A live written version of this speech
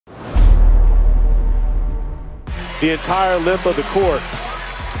the entire length of the court,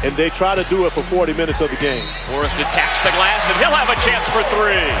 and they try to do it for 40 minutes of the game. Forrest attacks the glass, and he'll have a chance for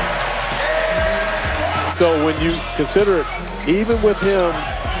three. So when you consider it, even with him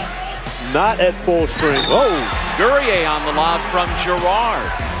not at full strength. Oh! Girard on the lob from Girard.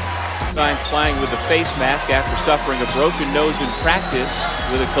 Signs flying with the face mask after suffering a broken nose in practice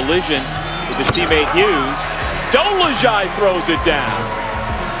with a collision with his teammate Hughes. Elijah throws it down.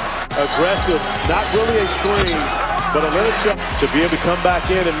 Aggressive, not really a screen, but a little to be able to come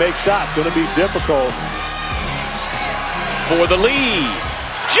back in and make shots. Going to be difficult. For the lead,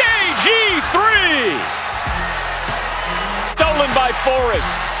 JG3! Stolen by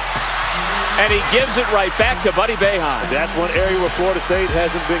Forrest. And he gives it right back to Buddy Boeheim. That's one area where Florida State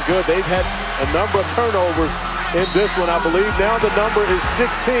hasn't been good. They've had a number of turnovers in this one, I believe. Now the number is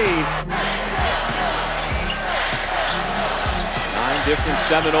 16. 9 different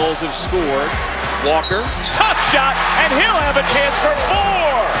Seminoles have scored. Walker, tough shot, and he'll have a chance for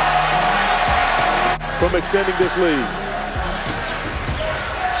 4. From extending this lead.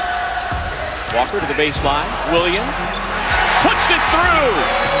 Walker to the baseline. Williams puts it through.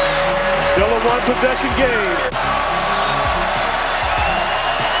 Still a one-possession game.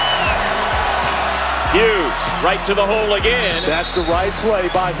 Hughes right to the hole again. That's the right play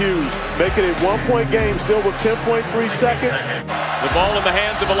by Hughes. Making it 1-point game still with 10.3 seconds. The ball in the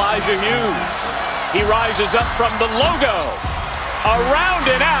hands of Elijah Hughes. He rises up from the logo. Around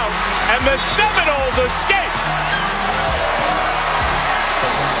and out, and the Seminoles escape.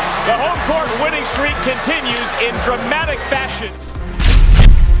 The home court winning streak continues in dramatic fashion.